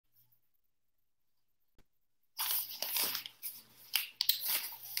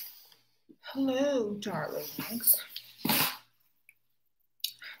Hello, darlings.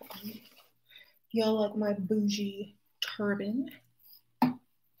 Y'all like my bougie turban? I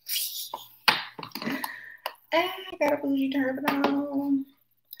got a bougie turban on.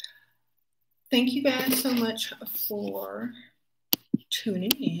 Thank you guys so much for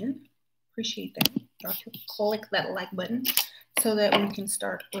tuning in. Appreciate that. Y'all can click that like button so that we can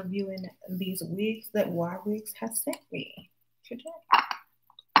start reviewing these wigs that YWigs has sent me today.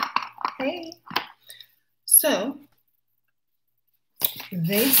 Hey. So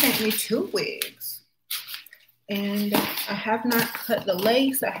they sent me 2 wigs, and I have not cut the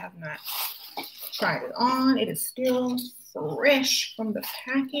lace. I have not tried it on. It is still fresh from the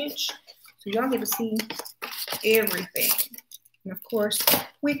package, so y'all get to see everything. And of course,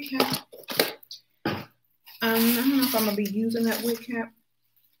 wig cap. I don't know if I'm gonna be using that wig cap,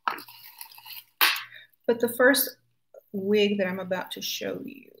 but the first wig that I'm about to show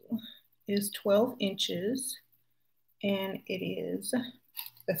you is 12 inches, and it is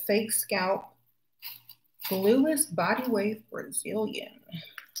the fake scalp glueless body wave Brazilian.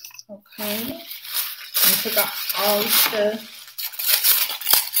 Okay, let me take off all the stuff.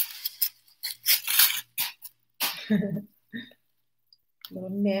 Little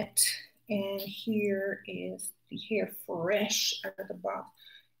net, and here is the hair fresh out of the box.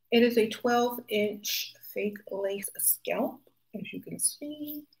 It is a 12-inch fake lace scalp. As you can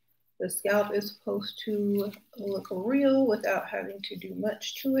see, the scalp is supposed to look real without having to do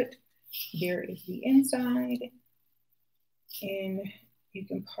much to it. There is the inside, and you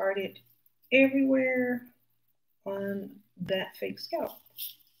can part it everywhere on that fake scalp.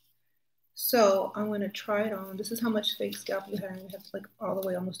 So I'm going to try it on. This is how much fake scalp you have. You have like all the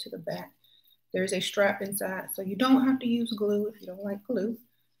way almost to the back. There's a strap inside, so you don't have to use glue if you don't like glue.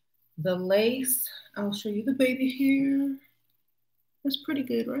 The lace, I'll show you the baby hair. It's pretty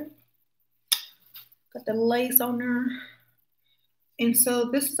good, right? Got the lace on there. And so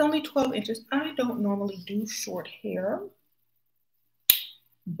this is only 12 inches. I don't normally do short hair,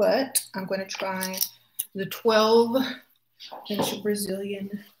 but I'm going to try the 12-inch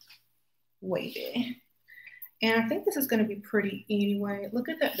Brazilian wavy. And I think this is going to be pretty anyway. Look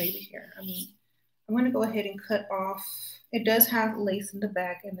at that baby hair. I mean, I'm going to go ahead and cut off. It does have lace in the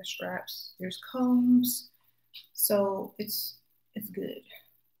back and the straps. There's combs. So it's good.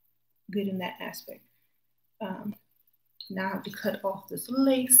 Good in that aspect. Now I have to cut off this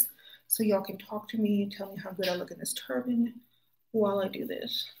lace so y'all can talk to me and tell me how good I look in this turban while I do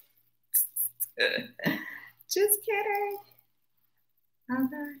this. Just kidding.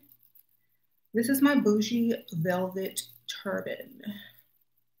 Okay. This is my bougie velvet turban.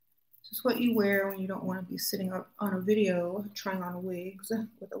 This is what you wear when you don't want to be sitting up on a video trying on wigs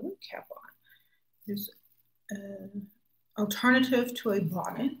with a wig cap on. It's an alternative to a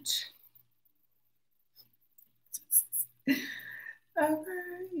bonnet.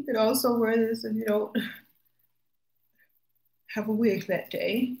 Okay. You could also wear this if you don't have a wig that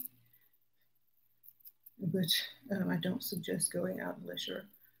day. But I don't suggest going out unless you're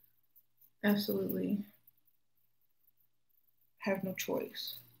absolutely have no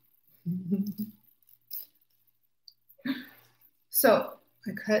choice. So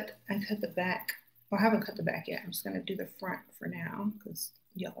I cut the back. Well, I haven't cut the back yet. I'm just gonna do the front for now because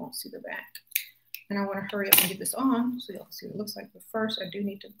y'all won't see the back. And I want to hurry up and get this on so y'all can see what it looks like. But first, I do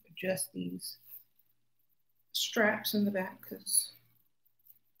need to adjust these straps in the back because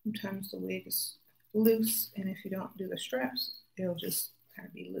sometimes the wig is loose, and if you don't do the straps, it'll just kind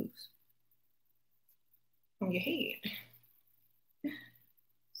of be loose on your head.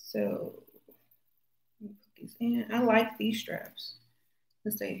 So let me put these in. I like these straps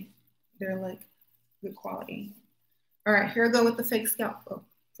because they're like good quality. All right, here I go with the fake scalp. Oh,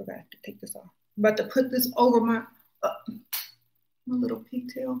 forgot to take this off. I'm about to put this over my little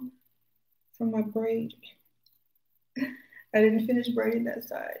pigtail from my braid. I didn't finish braiding that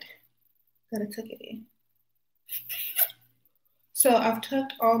side. Gotta tuck it in. So I've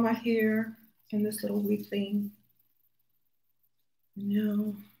tucked all my hair in this little wig thing.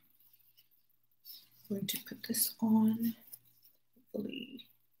 Now I'm going to put this on. Hopefully,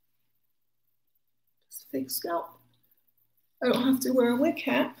 this fake scalp. I don't have to wear a wig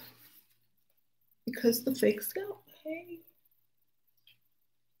cap because the fake scalp. Hey,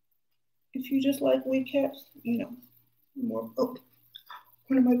 if you just like wig caps, you know, more. Oh,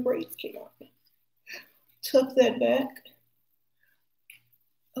 one of my braids came out. Tuck that back.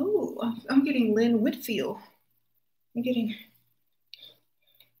 Oh, I'm getting Lynn Whitfield. I'm getting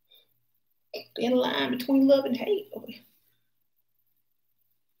in line between love and hate.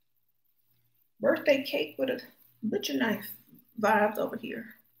 Birthday cake with a butcher knife vibes over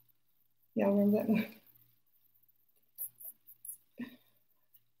here. Y'all remember that one?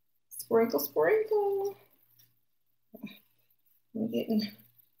 Sprinkle, sprinkle. I'm getting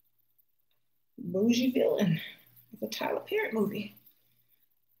bougie villain. It's a Tyler Perry movie.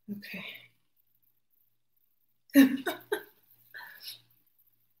 Okay.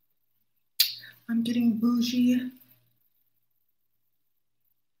 I'm getting bougie.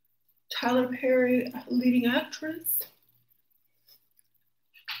 Tyler Perry, leading actress.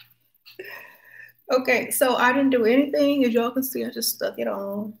 Okay, so I didn't do anything. As y'all can see, I just stuck it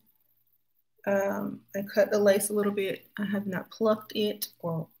on. I cut the lace a little bit. I have not plucked it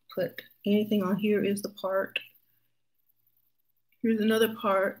or put anything on. Here is the part. Here's another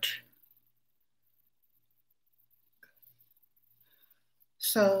part.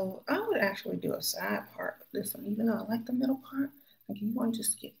 So I would actually do a side part with this one, even though I like the middle part. Like you want to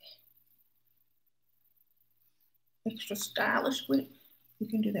just get extra stylish with it, you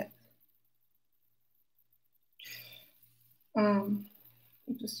can do that.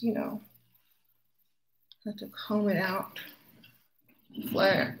 Just, you know, have to comb it out,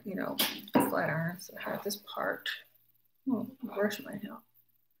 flat, you know, flat iron. So I have this part. Oh, brush might help.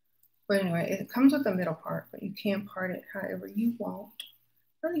 But anyway, it comes with the middle part, but you can part it however you want.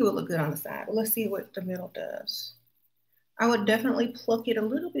 I think it would look good on the side, but let's see what the middle does. I would definitely pluck it a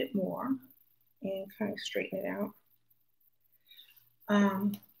little bit more and kind of straighten it out.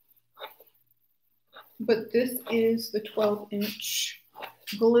 But this is the 12-inch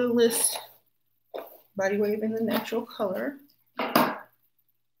glueless body wave in the natural color.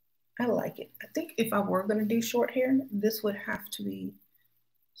 I like it. I think if I were going to do short hair, this would have to be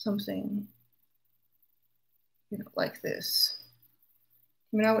something, you know, like this.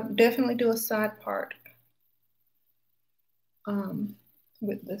 I mean, I would definitely do a side part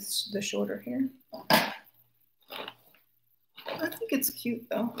with the shorter hair. I think it's cute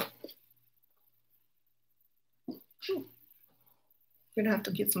though. You're gonna have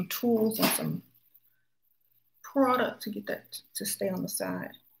to get some tools and some product to get that to stay on the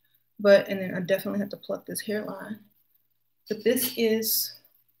side. And then I definitely have to pluck this hairline. But this is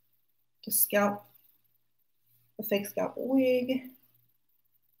the scalp, the fake scalp wig.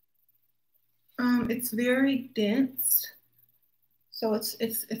 It's very dense, so it's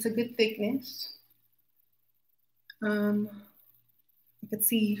a good thickness. I could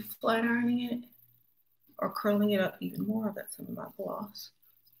see flat ironing it or curling it up even more. I've got some of my gloss.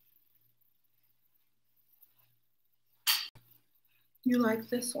 You like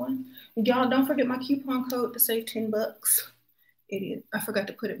this one? Y'all don't forget my coupon code to save 10 bucks. It is. I forgot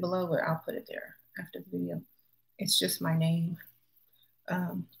to put it below, but I'll put it there after the video. It's just my name,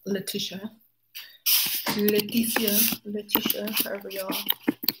 Letitia, however y'all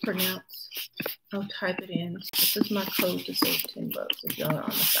pronounce. I'll type it in. This is my code to save 10 bucks if y'all are on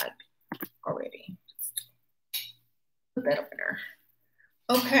the site already. Put that up in there.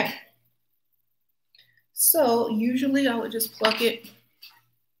 Okay. So usually I would just pluck it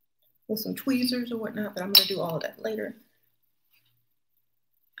with some tweezers or whatnot, but I'm gonna do all of that later.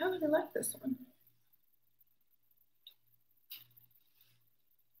 I really like this one.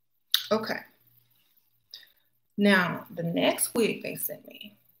 Okay. Now, the next wig they sent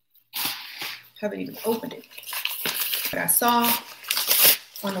me, haven't even opened it, but I saw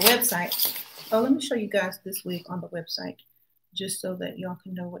on the website. Oh, let me show you guys this wig on the website, just so that y'all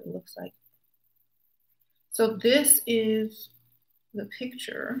can know what it looks like. So this is the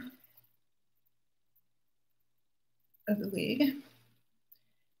picture of the wig.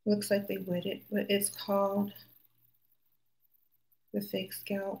 Looks like they wet it, but it's called the Fake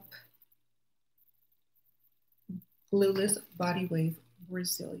Scalp Glueless Body Wave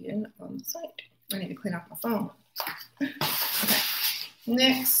Brazilian on the site. I need to clean off my phone. Okay,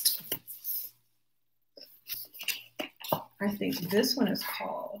 next. I think this one is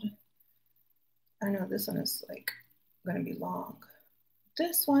called, I know this one is like gonna be long.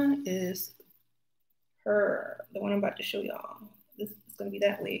 This one is the one I'm about to show y'all. This is gonna be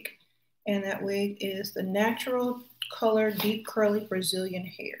that wig. And that wig is the natural color, deep curly Brazilian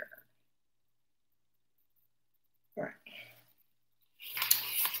hair. All right.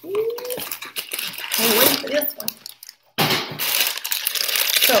 Can't wait for this one.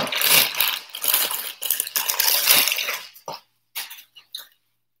 So,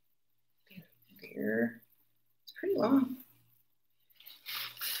 here, it's pretty long.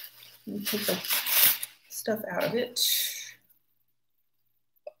 Let me take the stuff out of it.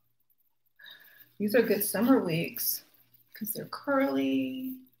 These are good summer wigs because they're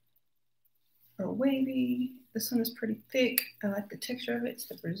curly or wavy. This one is pretty thick. I like the texture of it. It's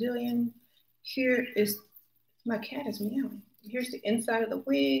the Brazilian. Here is, my cat is meowing. Here's the inside of the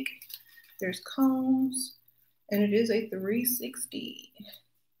wig. There's combs, and it is a 360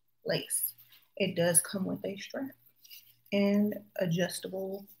 lace. It does come with a strap and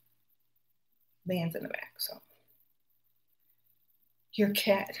adjustable bands in the back. So your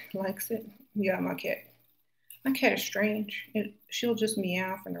cat likes it. Yeah, my cat is strange. She'll just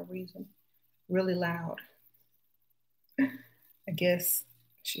meow for no reason, really loud. I guess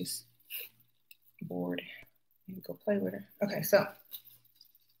she's bored. Maybe go play with her. Okay, so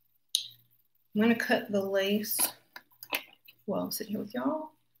I'm gonna cut the lace while I'm sitting here with y'all.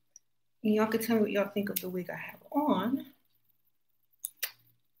 And y'all can tell me what y'all think of the wig I have on.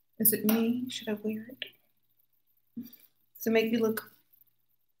 Is it me? Should I wear it? Does it make me look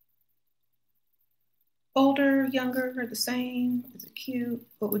older, younger, or the same? Is it cute?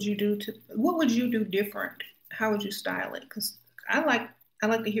 What would you do different? How would you style it? Because I like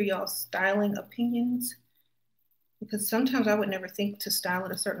to hear y'all's styling opinions, because sometimes I would never think to style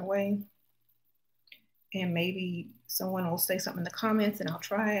it a certain way. And maybe someone will say something in the comments and I'll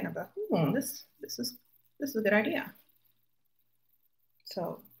try it and I'm like, this is a good idea.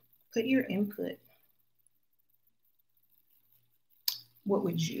 So put your input. What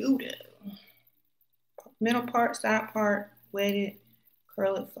would you do? Middle part, side part, wet it,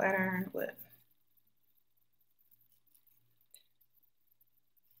 curl it, flat iron, what?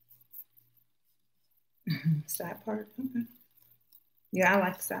 Side part, okay. Yeah, I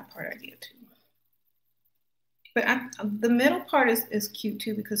like the side part idea too. But the middle part is cute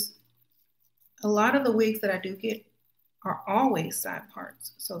too, because a lot of the wigs that I do get are always side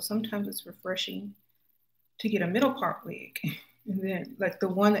parts. So sometimes it's refreshing to get a middle part wig. And then like the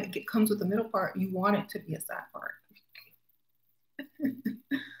one that comes with the middle part, you want it to be a side part.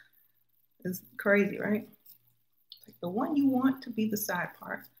 It's crazy, right? Like the one you want to be the side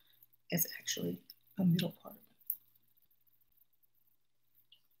part is actually a middle part.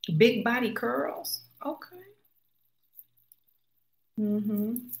 Big body curls, okay.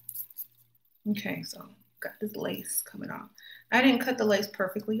 Okay, so got this lace coming off. I didn't cut the lace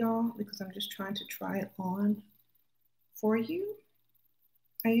perfectly, y'all, because I'm just trying to try it on for you.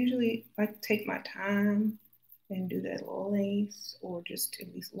 I usually like to take my time and do that lace, or just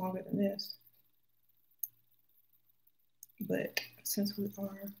at least longer than this. But since we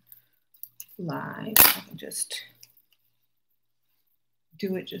are live, I can just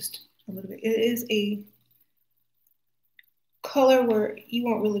do it just a little bit. It is a color where you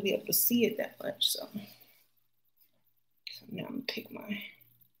won't really be able to see it that much. So now I'm gonna take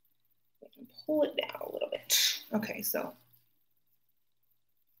pull it down a little bit. Okay, so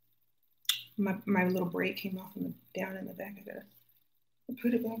my little braid came off down in the back. I gotta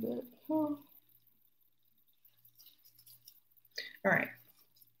put it back up. Oh. All right,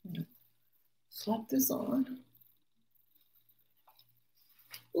 slap this on.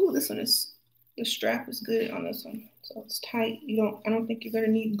 Ooh, this one is, the strap is good on this one. So it's tight. I don't think you're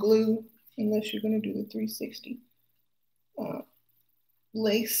gonna need glue unless you're gonna do the 360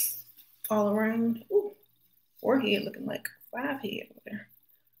 lace all around. Ooh, forehead looking like 5 head over there.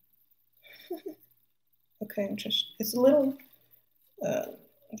 Okay, it's a little,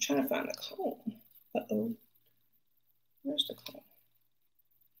 I'm trying to find the comb. Uh-oh, where's the comb?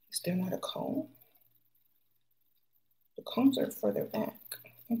 Is there not a comb? The combs are further back.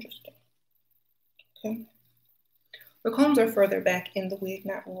 Interesting. Okay. The combs are further back in the wig,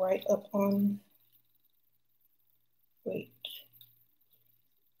 not right up on. Wait.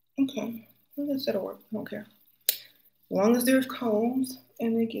 Okay. I guess that'll work. I don't care. As long as there's combs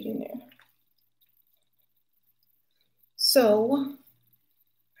and they get in there. So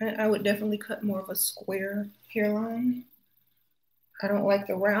I would definitely cut more of a square hairline. I don't like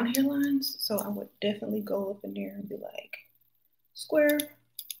the round hairlines, so I would definitely go up in there and be like, square.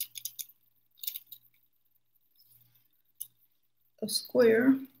 A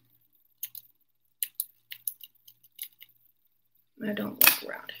square. I don't like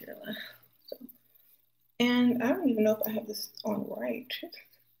round hairline. So, and I don't even know if I have this on right.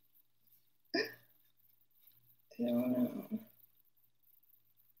 I don't know.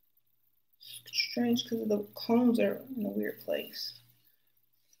 Strange because the combs are in a weird place.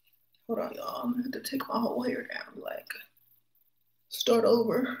 Hold on, y'all. I'm gonna have to take my whole hair down, like start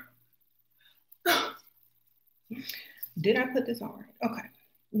over. Did I put this on right? Okay.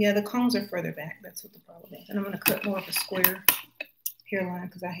 Yeah, the combs are further back. That's what the problem is. And I'm gonna cut more of a square hairline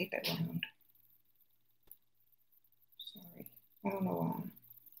because I hate that round. Sorry, I don't know why.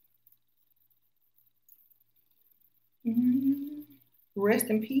 Rest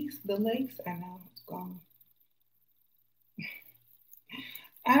in peace, the lace. I know, it's gone.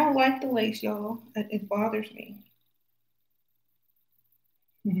 I don't like the lace, y'all. It bothers me.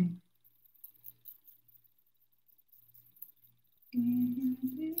 I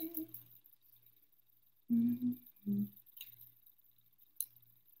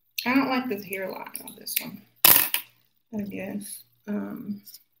don't like this hairline on this one, I guess.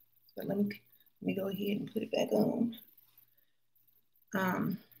 But let me go ahead and put it back on.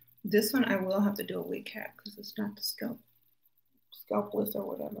 This one I will have to do a wig cap because it's not the scalpless or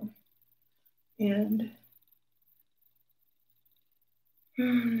whatever. And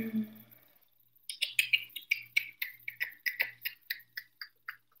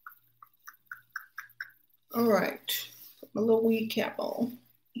all right, put my little wig cap on.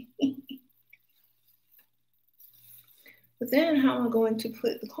 But then how am I going to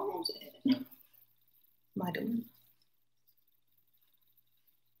put the combs in? Am I doing?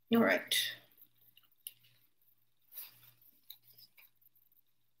 All right.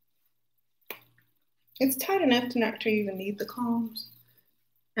 It's tight enough to not to even need the combs,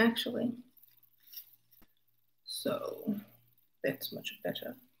 actually. So that's much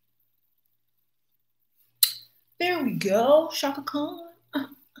better. There we go, Shaka Khan. I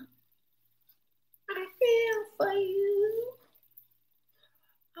feel for you.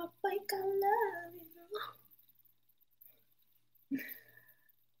 I think I love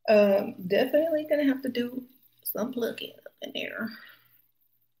you. Definitely gonna have to do some plucking up in there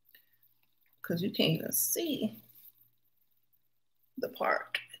because you can't even see the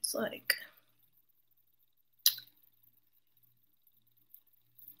part. It's like,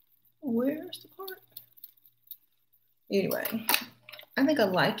 where's the part? Anyway, I think I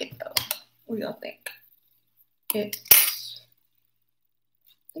like it though. What do y'all think? I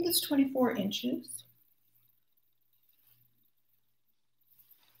think it's 24 inches.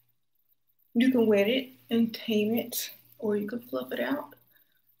 You can wet it and tame it, or you can fluff it out.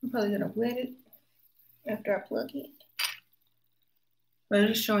 I'm probably gonna wet it after I plug it. But I'm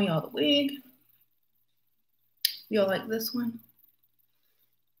just showing y'all the wig. Y'all like this one?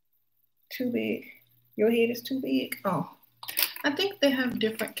 Too big. Your head is too big? Oh, I think they have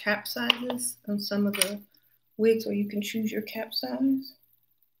different cap sizes on some of the wigs where you can choose your cap size.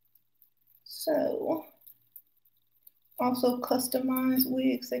 So, also customized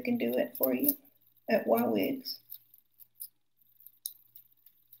wigs, they can do it for you at YWigs.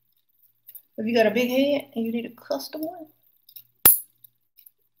 If you got a big head and you need a custom one,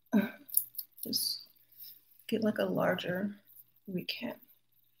 just get like a larger wig cap.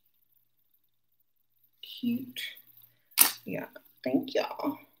 Cute. Yeah, thank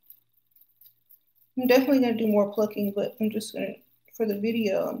y'all. I'm definitely gonna do more plucking, but I'm just gonna, for the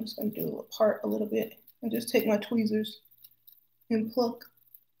video, I'm just gonna do a part a little bit and just take my tweezers and pluck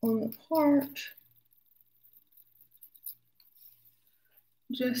on the part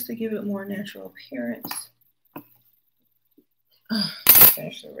just to give it more natural appearance.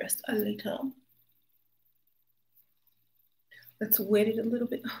 Finish the rest later. Let's wet it a little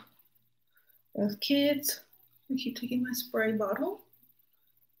bit. As kids, I keep taking my spray bottle.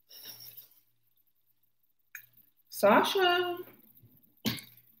 Sasha.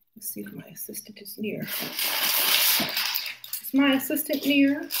 Let's see if my assistant is near. Is my assistant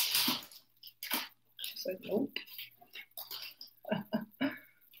near? She's like, nope.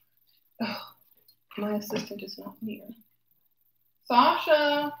 Oh, my assistant is not near.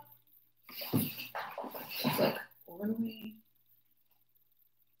 Sasha. She's like, run away.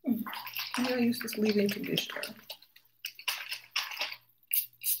 I'm gonna use this leave-in conditioner.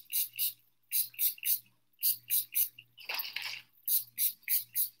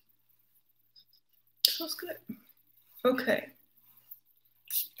 Smells good. Okay.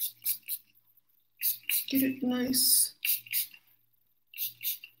 Get it nice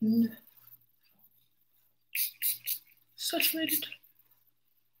and saturated.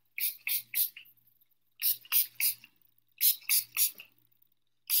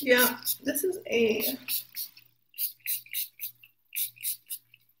 Yeah, this is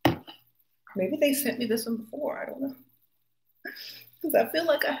maybe they sent me this one before, I don't know. Because I feel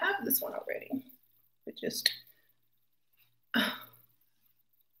like I have this one already. But just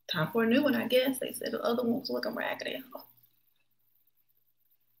time for a new one, I guess. They said the other one was looking raggedy.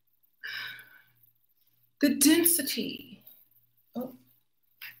 The density. Oh,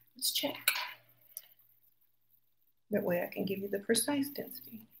 let's check. That way I can give you the precise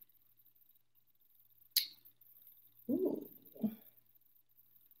density. Ooh.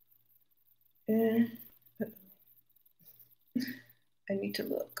 I need to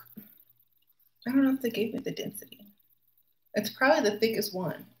look. I don't know if they gave me the density. It's probably the thickest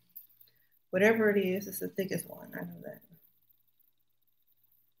one. Whatever it is, it's the thickest one. I know that.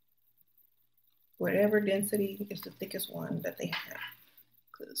 Whatever density is the thickest one that they have.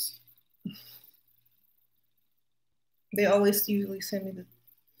 Because They always usually send me the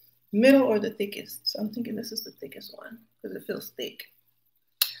middle or the thickest. So I'm thinking this is the thickest one because it feels thick.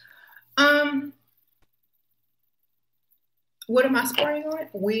 What am I spraying on?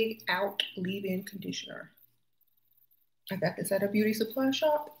 Wig Out Leave-In Conditioner. I got this at a beauty supply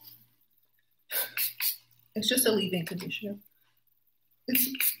shop. It's just a leave-in conditioner. It's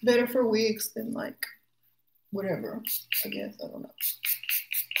better for wigs than like whatever, I guess. I don't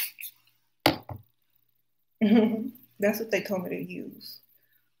know. That's what they told me to use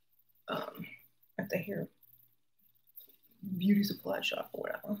at the hair beauty supply shop or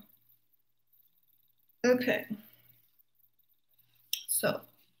whatever. Okay. So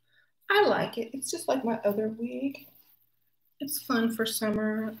I like it. It's just like my other wig. It's fun for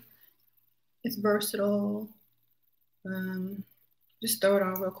summer. It's versatile. Just throw it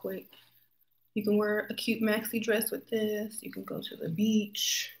on real quick. You can wear a cute maxi dress with this. You can go to the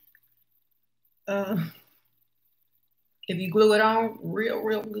beach. If you glue it on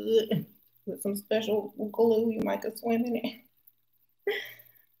real good with some special glue, you might go swim in it.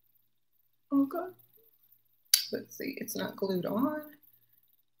 Okay. Let's see, it's not glued on,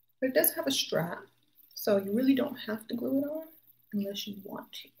 but it does have a strap. So you really don't have to glue it on unless you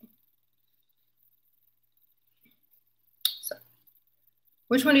want to. So,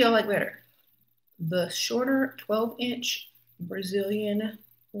 which one do y'all like better? The shorter 12-inch Brazilian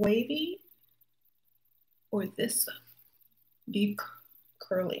wavy or this deep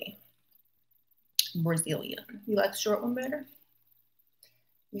curly Brazilian? You like the short one better?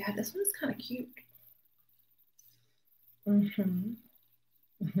 Yeah, this one's kind of cute. I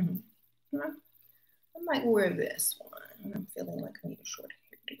might wear this one. I'm feeling like I need a short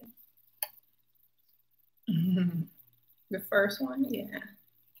hairdo. The first one, yeah.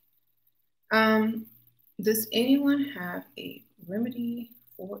 Does anyone have a remedy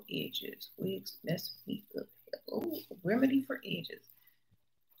for edges? Wigs mess me up. Oh, remedy for edges.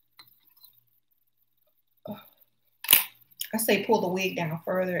 Oh. I say pull the wig down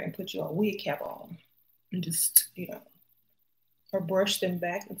further and put your wig cap on. And just, you know, or brush them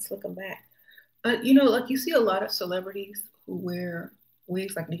back and slick them back. You know, like you see a lot of celebrities who wear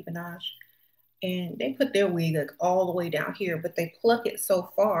wigs like Nicki Minaj, and they put their wig like all the way down here, but they pluck it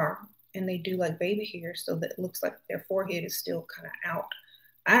so far and they do like baby hair so that it looks like their forehead is still kind of out.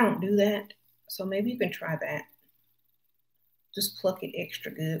 I don't do that. So maybe you can try that. Just pluck it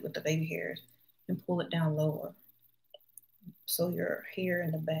extra good with the baby hairs and pull it down lower so your hair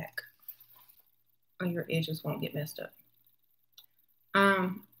in the back on your edges won't get messed up.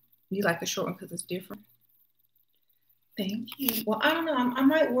 You like the short one because it's different? Thank you. Well, I don't know. I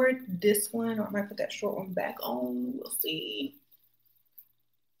might wear this one or I might put that short one back on. We'll see.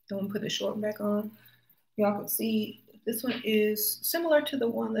 I'm going to put the short one back on. Y'all can see this one is similar to the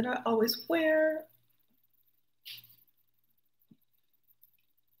one that I always wear.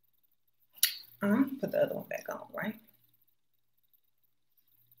 Put the other one back on, right?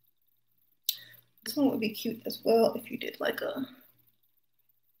 This one would be cute as well if you did like a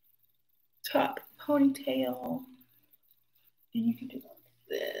top ponytail. And you can do like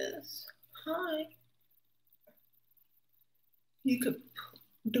this. Hi. You could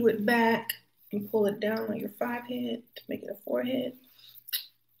do it back and pull it down on your 5 head to make it a 4 head.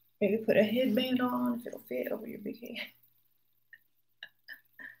 Maybe put a headband on if it'll fit over your big head.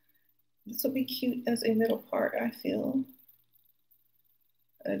 This will be cute as a middle part, I feel.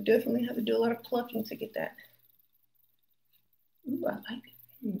 I definitely have to do a lot of plucking to get that. Ooh, I like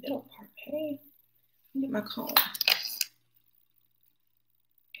the middle part. Hey, let me get my comb.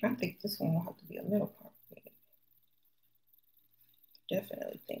 I think this one will have to be a middle part.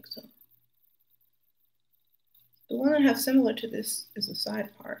 Definitely think so. The one I have similar to this is a side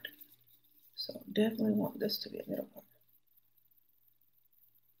part. So definitely want this to be a middle part.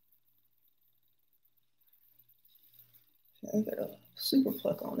 I got a super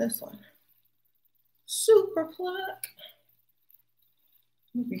pluck on this one. Super pluck.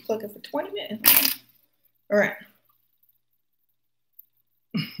 We'll be plucking for 20 minutes. All right.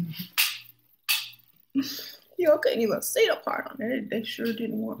 Y'all couldn't even see the part on it. They sure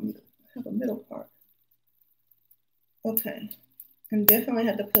didn't want me to have a middle part. Okay. And definitely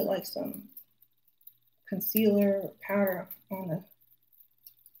had to put like some concealer or powder on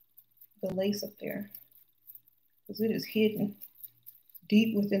the lace up there, because it is hidden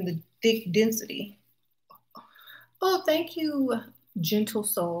deep within the thick density. Oh, thank you, gentle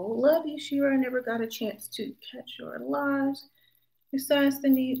soul. Love you, Shira. I never got a chance to catch your lives. Besides the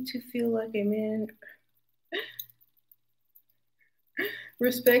need to feel like a man,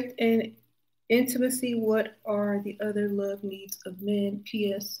 respect and intimacy, what are the other love needs of men?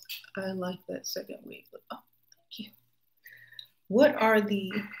 P.S. I like that second wig. Oh, thank you. What are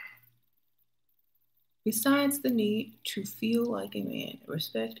the, besides the need to feel like a man,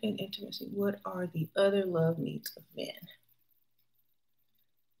 respect and intimacy, what are the other love needs of men?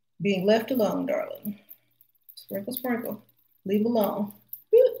 Being left alone, darling. Sprinkle, sprinkle. Leave alone.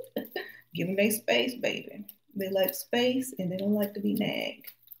 Give them their space, baby. They like space and they don't like to be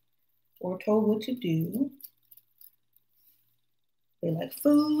nagged or told what to do. They like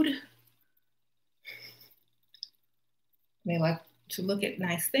food. They like to look at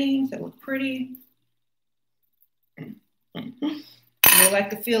nice things that look pretty. They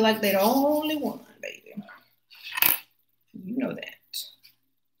like to feel like they're the only one, baby. You know that.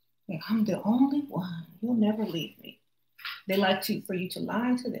 Like, I'm the only one. You'll never leave me. They like for you to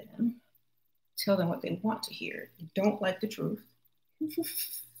lie to them, tell them what they want to hear. They don't like the truth.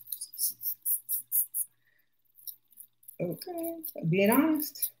 Okay, being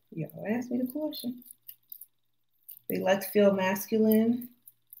honest, y'all asked me the question. They like to feel masculine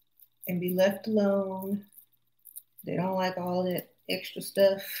and be left alone. They don't like all that extra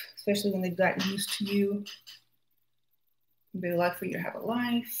stuff, especially when they've gotten used to you. They like for you to have a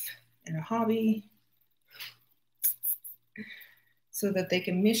life and a hobby so that they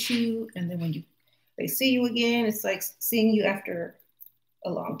can miss you. And then when they see you again, it's like seeing you after a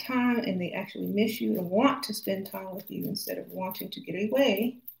long time, and they actually miss you and want to spend time with you instead of wanting to get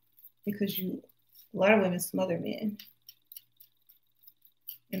away, because a lot of women smother men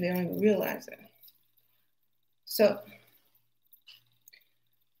and they don't even realize it. So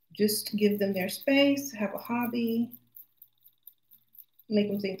just give them their space, have a hobby, make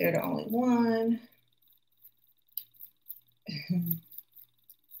them think they're the only one.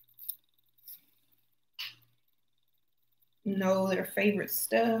 Know their favorite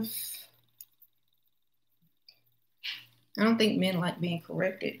stuff. I don't think men like being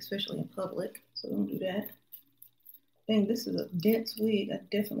corrected, especially in public, so don't do that. Dang, this is a dense wig. I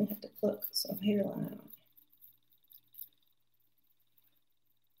definitely have to pluck some hairline out.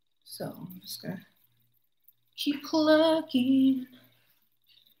 So I'm just gonna keep plucking.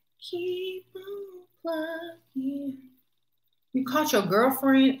 Keep on plucking. You caught your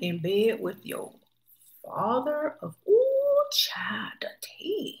girlfriend in bed with your father of, ooh, child,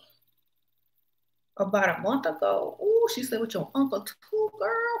 tea. About a month ago. Ooh, she slept with your uncle too,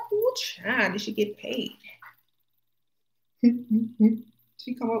 girl. Ooh, child, did she get paid?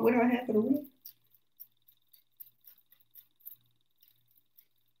 She come up with her half of the week.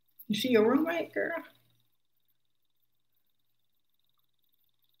 Is she your roommate, girl?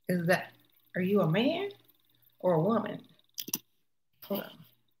 Are you a man or a woman? Hold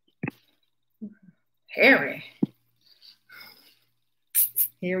on. Harry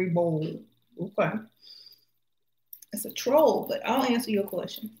Bowl. Okay. It's a troll, but I'll answer your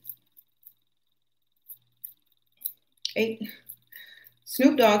question. Hey,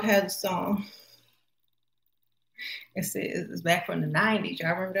 Snoop Dogg has a song. It's back from the 90s.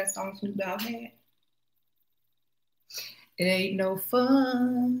 Y'all remember that song Snoop Dogg had? It ain't no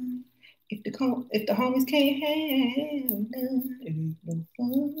fun if the homies can't have none. It ain't no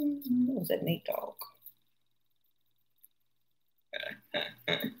fun. What was that, Nate Dogg?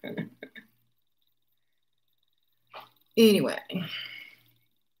 Anyway,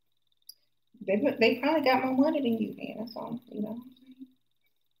 they probably got more money than you, man. That's all, you know.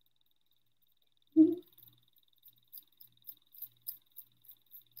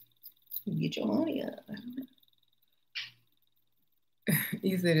 Get your money up.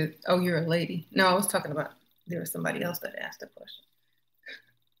 You said, oh, you're a lady. No, I was talking about, there was somebody else that asked a question.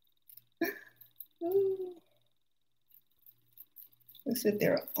 They said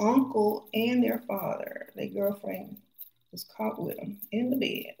their uncle and their father, their girlfriend, was caught with them in the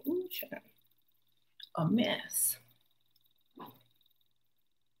bed. Ooh, child. A mess.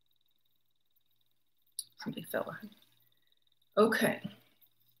 Somebody fell behind. Okay.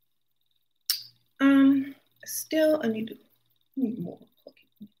 Still, I need more.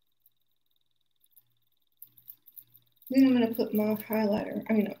 Then I'm gonna put my highlighter.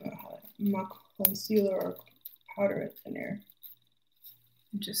 I mean, not my highlighter. My concealer or powder in there.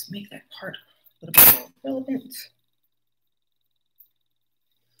 And just make that part a little bit more relevant.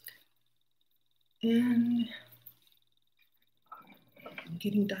 And I'm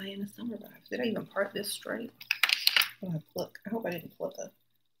getting Diana Summer vibes. Did I even part this straight? Oh, I hope I didn't pluck a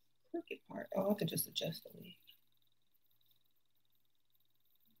crooked part. Oh, I could just adjust the wig.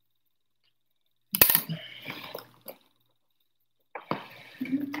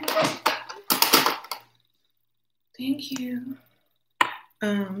 Thank you.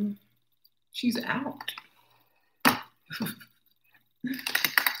 She's out.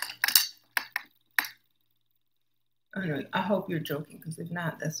 Anyway, I hope you're joking, because if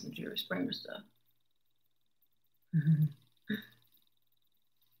not, that's some Jerry Springer stuff.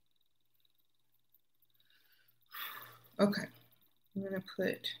 Okay, I'm gonna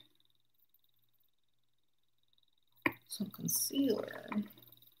put some concealer,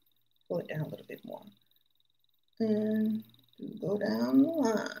 pull it down a little bit more, and go down the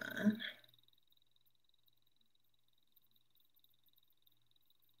line.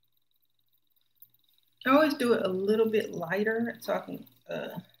 I always do it a little bit lighter so I can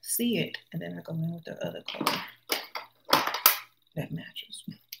see it, and then I go in with the other color that matches,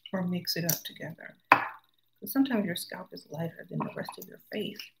 or mix it up together. Because sometimes your scalp is lighter than the rest of your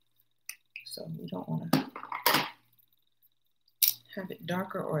face, so you don't want to have it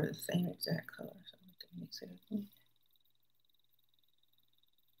darker or the same exact color. So I have to mix it up.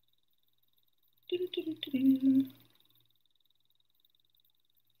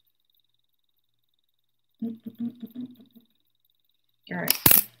 All right.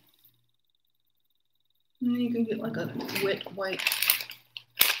 And then you can get like a wet wipe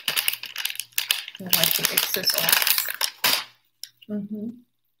and wipe the excess off.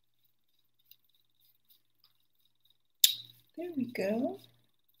 There we go.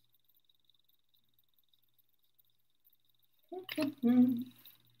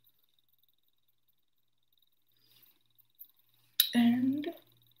 And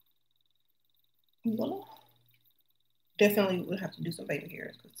voila. Definitely would have to do some baby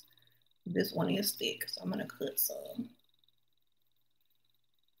hairs because this one is thick, so I'm gonna cut some.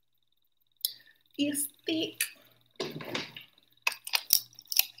 It's thick.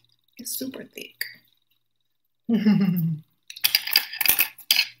 It's super thick.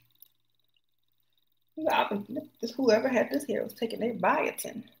 Whoever had this hair was taking their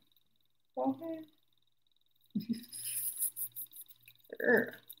biotin. Okay.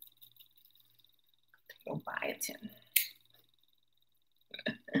 Sure. Take your biotin.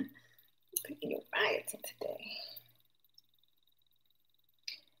 Taking your biotin today.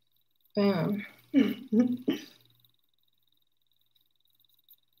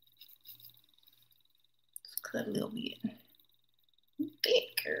 Let's cut a little bit. You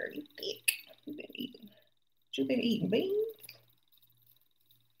thick, girl. You thick. You been eating. You been eating beans?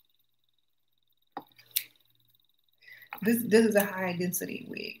 This is a high density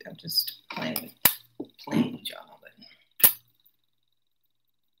wig. I'm just playing with y'all, but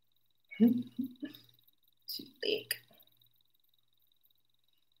too thick.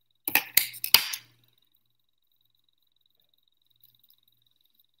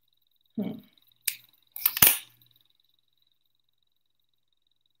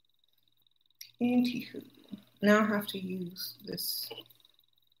 Anywho, now I have to use this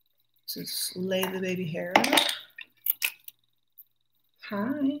to lay the baby hair.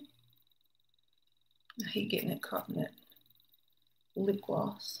 Hi. I hate getting it caught in that lip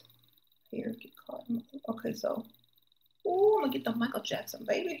gloss. Hair get caught in my, okay, so I'm gonna get the Michael Jackson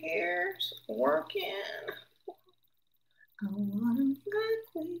baby hairs working. I wanna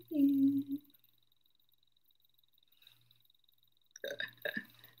rock with you.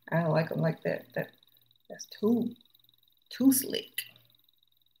 I don't like them like that. That's too slick.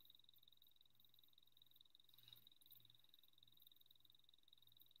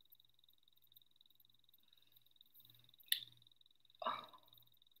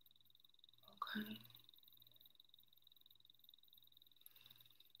 Okay.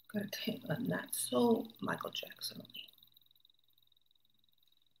 Gotta take a not so Michael Jackson.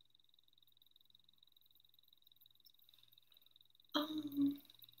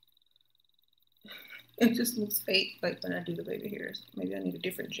 It just looks fake, like when I do the baby hairs. Maybe I need a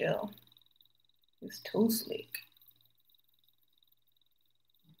different gel. It's too slick.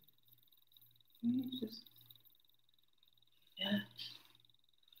 Just, yeah.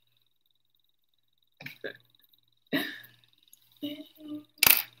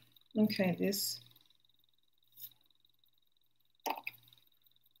 Okay, this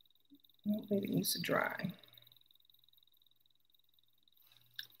maybe it needs to dry.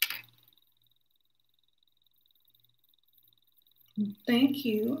 Thank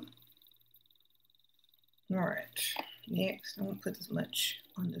you. All right, next I'm gonna put this much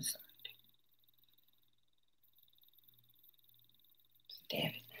on this side.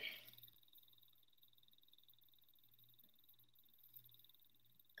 Dab it.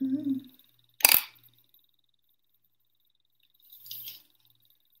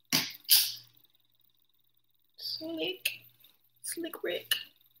 Slick Rick.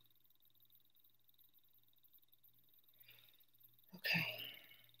 Okay.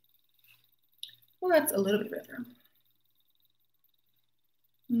 Well, that's a little bit better.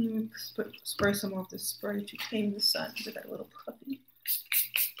 Spray some more of this spray to tame the sun because I got a little puppy.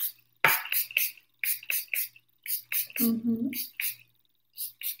 Ooh,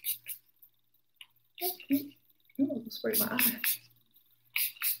 spray my eye.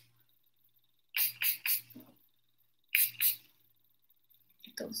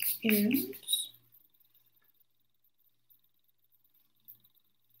 Get those ends.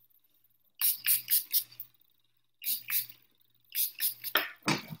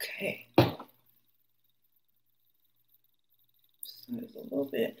 Okay. There's a little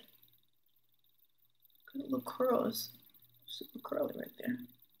bit. Got a little curls. Super curly right there.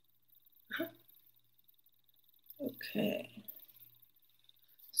 Okay.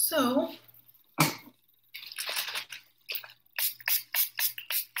 So a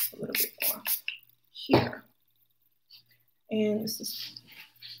little bit more here. And this is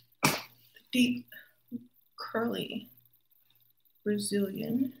the deep curly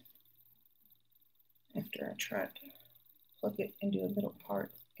Brazilian. After I tried to pluck it and do a middle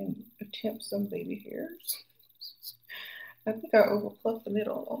part and attempt some baby hairs. I think I overplucked the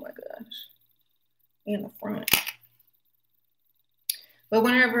middle. Oh my gosh. And the front. But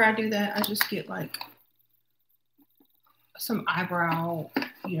whenever I do that, I just get like some eyebrow,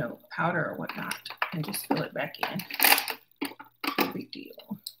 you know, powder or whatnot and just fill it back in. No big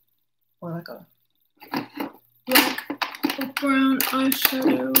deal. Or like a black or brown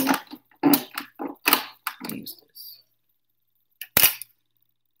eyeshadow. Use this.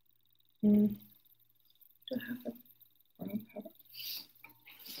 Do I have the brown powder?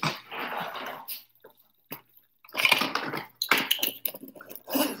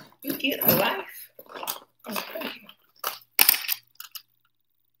 You get a life. Okay.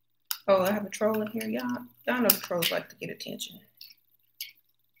 Oh, I have a troll in here, y'all. Y'all know the trolls like to get attention.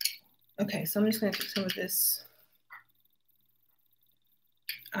 Okay, so I'm just gonna take some of this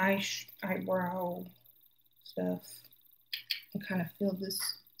eyebrow stuff and kind of fill this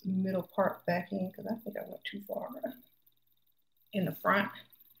middle part back in because I think I went too far in the front.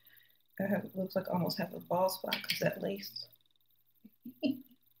 I have, it looks like I almost have a bald spot because that lace.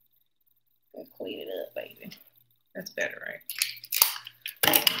 Clean it up, baby. That's better, right?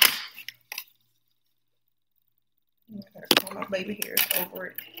 I gotta comb my baby hairs over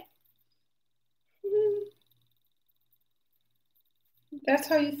it. That's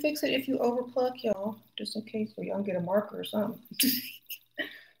how you fix it if you overpluck, y'all. Just in case or y'all get a marker or something.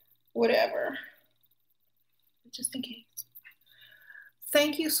 Whatever. Just in case.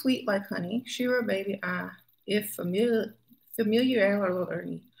 Thank you, sweet like honey. Shira, baby, if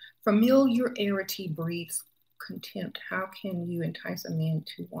familiarity breeds contempt, how can you entice a man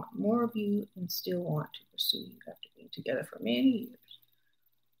to want more of you and still want to pursue you after being together for many years?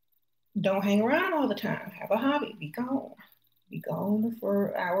 Don't hang around all the time. Have a hobby. Be gone. Be gone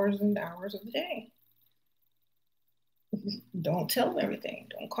for hours and hours of the day. Don't tell them everything.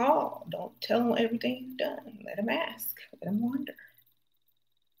 Don't call. Don't tell them everything you've done. Let them ask. Let them wonder.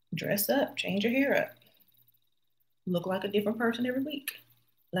 Dress up. Change your hair up. Look like a different person every week,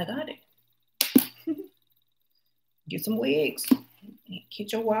 like I do. Get some wigs.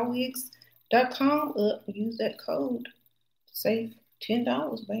 Get your YWigs.com up. Use that code to save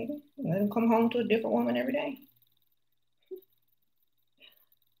 $10, baby. Let them come home to a different woman every day.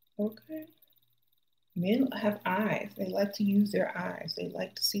 Okay. Men have eyes. They like to use their eyes. They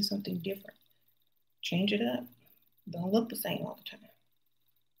like to see something different. Change it up. Don't look the same all the time.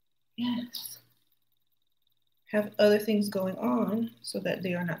 Yes. Have other things going on so that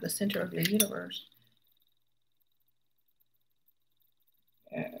they are not the center of your universe.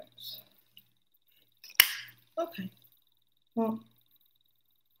 Yes. Okay. Well,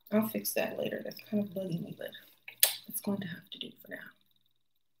 I'll fix that later. That's kind of bugging me, but it's going to have to do for now.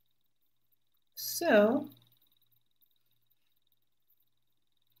 So,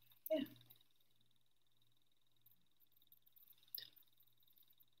 yeah.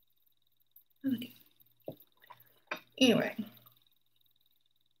 Okay. Anyway,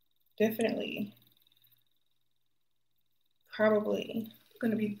 definitely, probably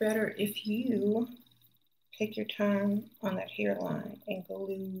going to be better if you take your time on that hairline and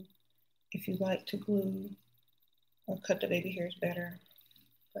glue, if you like to glue, or cut the baby hairs better.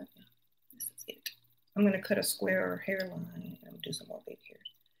 But this is it. I'm going to cut a square hairline and do some more baby hairs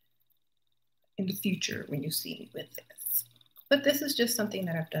in the future when you see me with this. But this is just something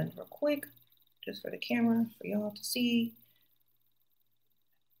that I've done real quick, just for the camera, for y'all to see.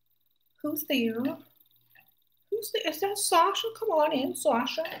 Who's there? Who's there? Is that Sasha? Come on in,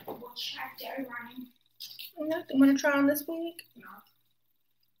 Sasha. Nothing. Want to try on this wig? No.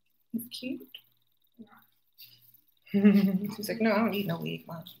 It's cute. She's like, no, I don't need no wig,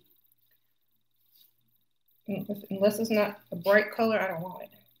 Mom. Unless it's not a bright color, I don't want it.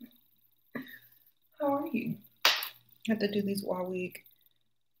 How are you? I have to do these YWigs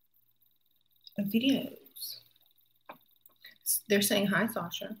videos. They're saying hi,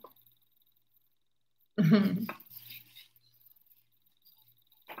 Sasha.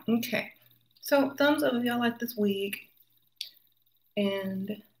 Okay. So thumbs up if y'all like this wig.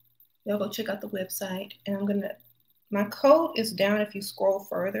 And y'all go check out the website. And my code is down if you scroll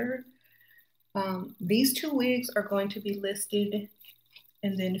further. These two wigs are going to be listed.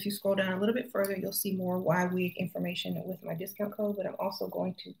 And then if you scroll down a little bit further, you'll see more YWig information with my discount code. But I'm also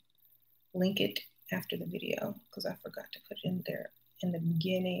going to link it after the video because I forgot to put it in there in the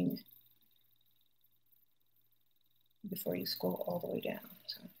beginning before you scroll all the way down.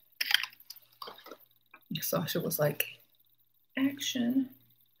 So Sasha was like, action.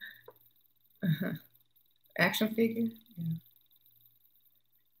 Action figure? Yeah.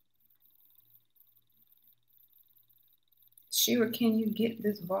 Shira, can you get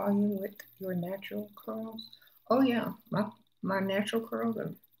this volume with your natural curls? Oh yeah, my natural curls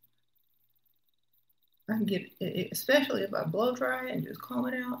are, I can get it, especially if I blow dry it and just comb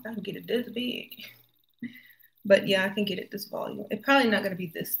it out, I can get it this big. But yeah, I can get it this volume. It's probably not gonna be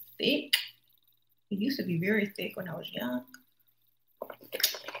this thick. It used to be very thick when I was young.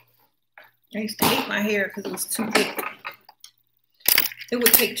 I used to hate my hair because it was too thick. It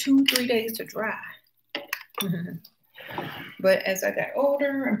would take 2-3 days to dry. But as I got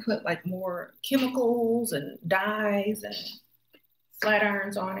older and put like more chemicals and dyes and flat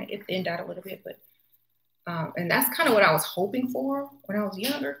irons on it, it thinned out a little bit. But and that's kind of what I was hoping for when I was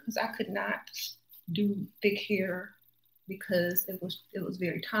younger, because I could not do thick hair because it was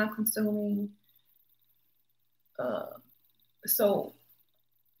very time consuming. So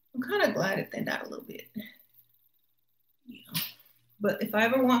I'm kind of glad it thinned out a little bit. Yeah. But if I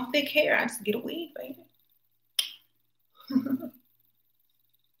ever want thick hair, I just get a wig, baby.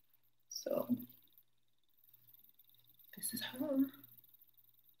 So this is her.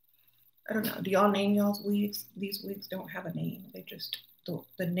 I don't know. Do y'all name y'all's wigs? These wigs don't have a name. They just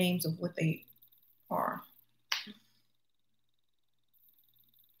the names of what they are.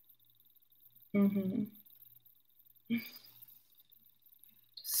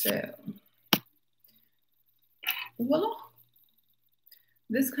 So, voila.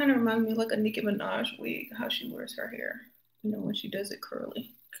 This kind of reminds me of like a Nicki Minaj wig, how she wears her hair, you know, when she does it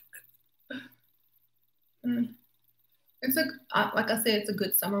curly. It's like I said, it's a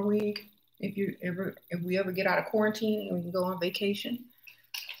good summer wig. If we ever get out of quarantine and we can go on vacation,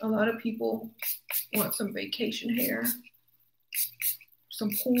 a lot of people want some vacation hair,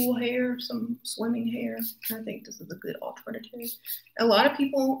 some pool hair, some swimming hair. I think this is a good alternative. A lot of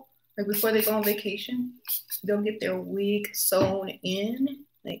people, like before they go on vacation, they'll get their wig sewn in,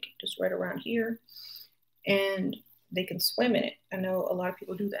 like just right around here, and they can swim in it. I know a lot of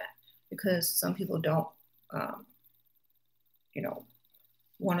people do that because some people don't, you know,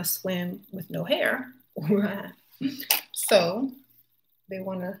 want to swim with no hair. So they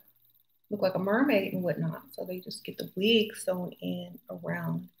want to look like a mermaid and whatnot. So they just get the wig sewn in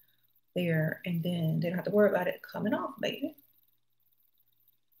around there, and then they don't have to worry about it coming off, baby.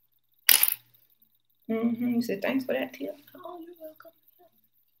 You said, thanks for that tip. Oh, you're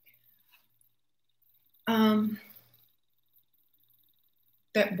welcome.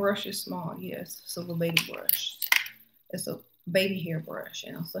 That brush is small, yes. It's a little baby brush. It's a baby hair brush,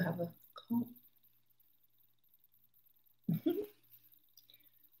 and I also have a comb.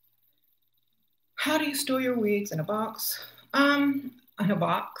 How do you store your wigs? In a box? In a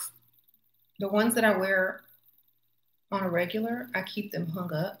box. The ones that I wear on a regular, I keep them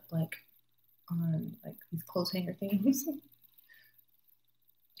hung up like on like these clothes hanger things.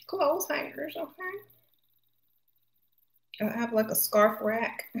 Clothes hangers, okay. I have like a scarf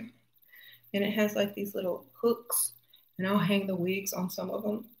rack, and it has like these little hooks, and I'll hang the wigs on some of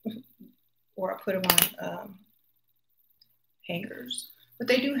them, or I put them on hangers. But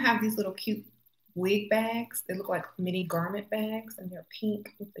they do have these little cute wig bags. They look like mini garment bags, and they're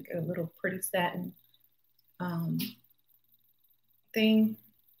pink with like a little pretty satin thing,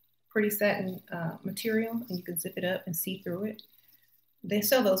 pretty satin material, and you can zip it up and see through it. They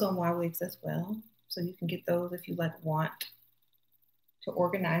sell those on YWigs as well, so you can get those if you like want to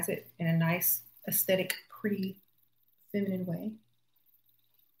organize it in a nice, aesthetic, pretty, feminine way.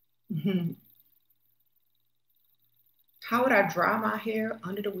 How would I dry my hair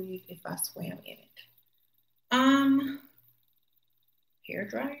under the wig if I swam in it? Hair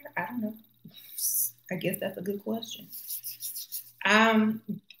dryer? I don't know. I guess that's a good question.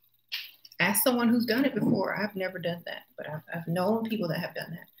 Ask someone who's done it before. I've never done that, but I've known people that have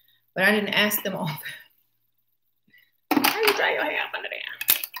done that. But I didn't ask them all that. How you dry your hair up under there?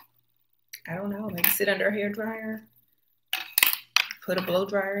 I don't know. Maybe sit under a hair dryer. Put a blow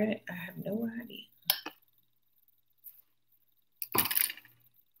dryer in it. I have no idea.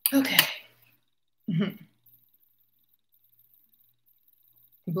 Okay.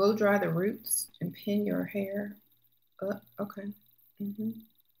 Blow dry the roots and pin your hair up. Okay.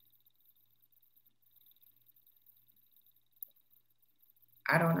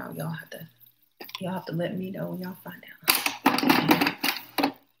 I don't know. Y'all have to let me know when y'all find out.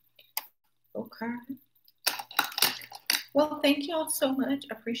 Okay. Well, thank y'all so much.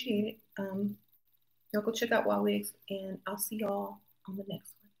 I appreciate it. Y'all go check out YWigs, and I'll see y'all on the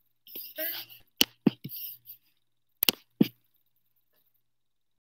next one.